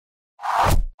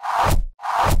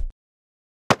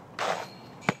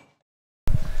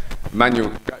Emmanuel,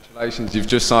 congratulations, you've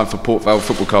just signed for Port Vale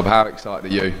Football Club. How excited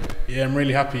are you? Yeah, I'm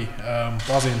really happy.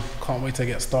 Buzzing, can't wait to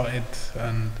get started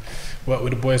and work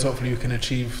with the boys. Hopefully we can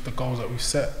achieve the goals that we've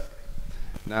set.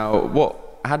 Now,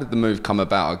 how did the move come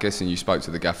about? I'm guessing you spoke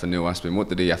to the gaffer, Neil Aspin. What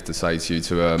did he have to say to you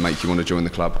to make you want to join the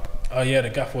club? Yeah, the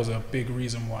gaffer was a big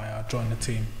reason why I joined the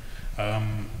team.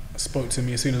 Spoke to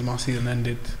me as soon as my season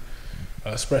ended,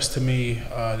 expressed to me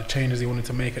the changes he wanted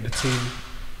to make at the team,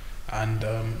 and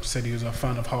said he was a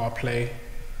fan of how I play.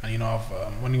 And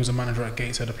when he was a manager at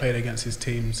Gateshead, I played against his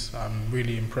teams. I'm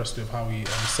really impressed with how he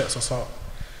sets us up.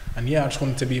 And yeah, I just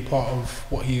wanted to be part of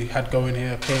what he had going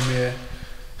here. I came here,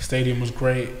 stadium was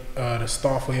great, the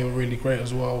staff were here were really great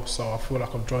as well. So I feel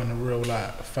like I've joined a real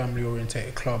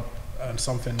family-orientated club, and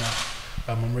something that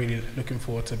I'm really looking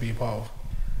forward to be part of.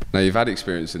 Now, you've had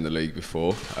experience in the league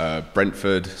before,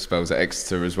 Brentford, spells at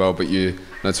Exeter as well, but you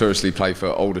notoriously play for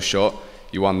Aldershot.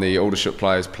 You won the Aldershot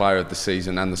Players Player of the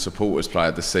Season and the Supporters Player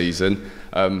of the Season.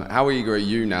 How eager are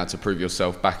you now to prove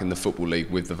yourself back in the Football League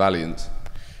with the Valiants?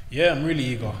 Yeah, I'm really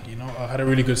eager. I had a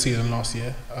really good season last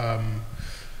year.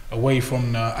 Away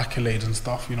from the accolades and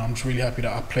stuff, I'm just really happy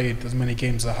that I played as many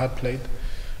games as I had played.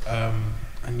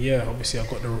 And yeah, obviously I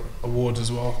got the awards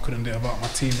as well. Couldn't do it without my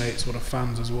teammates or the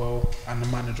fans as well, and the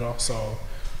manager. So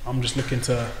I'm just looking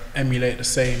to emulate the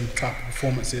same type of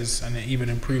performances and even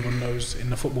improve on those in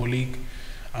the Football League.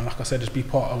 And like I said, just be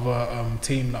part of a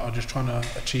team that are just trying to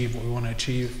achieve what we want to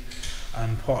achieve,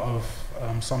 and part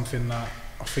of something that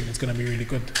I think is going to be really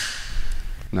good.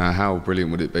 Now, how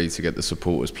brilliant would it be to get the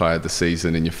Supporters Player of the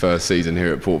Season in your first season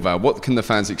here at Port Vale? What can the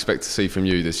fans expect to see from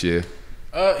you this year?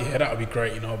 Yeah, that would be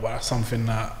great, but that's something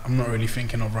that I'm not really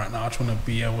thinking of right now. I just want to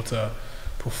be able to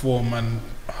perform and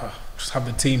just have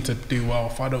the team to do well.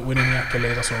 If I don't win any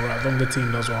accolades, that's all right. As long as the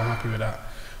team does well, I'm happy with that.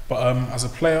 But as a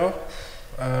player,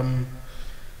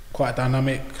 quite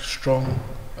dynamic, strong,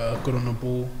 good on the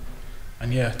ball,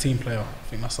 and yeah, team player. I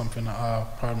think that's something that I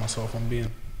pride myself on being.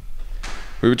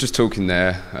 We were just talking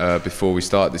there before we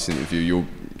started this interview.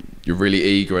 You're really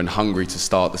eager and hungry to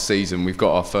start the season. We've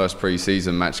got our first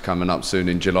pre-season match coming up soon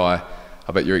in July.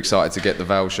 I bet you're excited to get the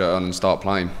Vale shirt on and start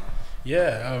playing.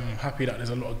 Yeah, I'm happy that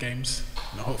there's a lot of games.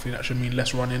 Hopefully that should mean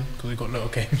less running because we've got a lot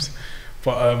of games.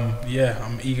 But yeah,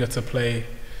 I'm eager to play.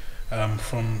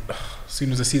 From as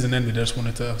soon as the season ended, I just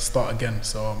wanted to start again.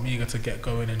 So I'm eager to get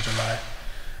going in July.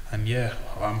 And yeah,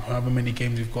 however many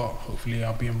games we've got, hopefully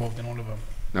I'll be involved in all of them.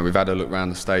 Now, we've had a look around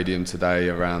the stadium today,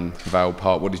 around Vale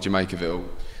Park. What did you make of it all?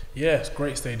 Yeah, it's a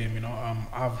great stadium.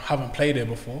 I haven't played here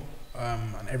before,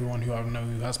 and everyone who I know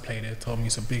who has played here told me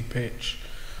it's a big pitch.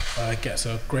 It gets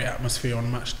a great atmosphere on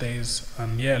match days,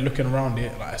 and yeah, looking around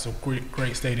it, it's a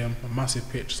great stadium, a massive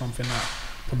pitch, something that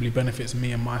probably benefits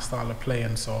me and my style of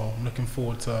playing. So I'm looking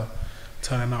forward to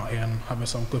turning out here and having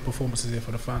some good performances here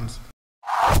for the fans.